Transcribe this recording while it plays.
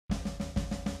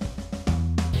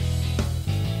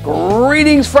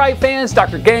Greetings, Fright fans.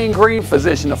 Dr. Gangrene,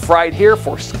 physician of Fright, here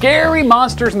for Scary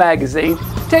Monsters magazine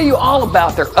to tell you all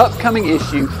about their upcoming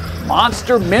issue,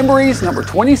 Monster Memories number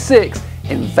 26,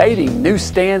 invading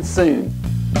newsstands soon.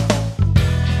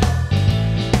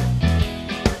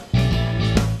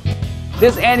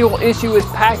 This annual issue is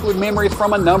packed with memories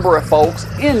from a number of folks,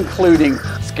 including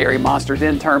Scary Monsters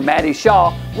intern Maddie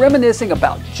Shaw, reminiscing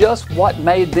about just what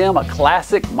made them a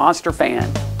classic monster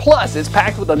fan. Plus, it's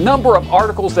packed with a number of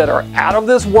articles that are out of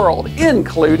this world,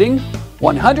 including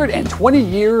 120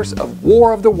 Years of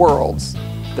War of the Worlds,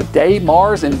 The Day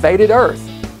Mars Invaded Earth,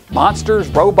 Monsters,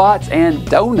 Robots, and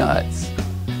Donuts,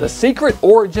 The Secret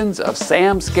Origins of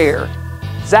Sam Scare,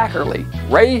 Zachary,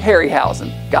 Ray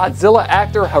Harryhausen, Godzilla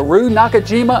actor Haru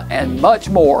Nakajima, and much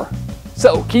more.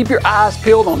 So keep your eyes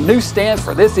peeled on newsstands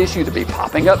for this issue to be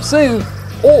popping up soon,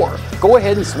 or go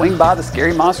ahead and swing by the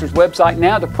Scary Monsters website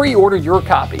now to pre-order your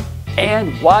copy.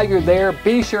 And while you're there,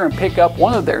 be sure and pick up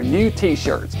one of their new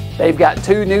t-shirts. They've got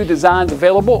 2 new designs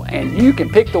available, and you can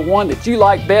pick the one that you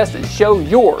like best and show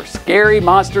your Scary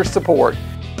Monster support.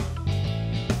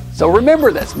 So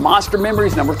remember, that's Monster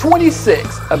Memories number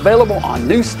 26, available on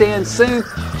newsstands soon.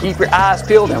 Keep your eyes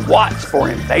peeled and watch for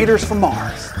Invaders from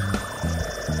Mars.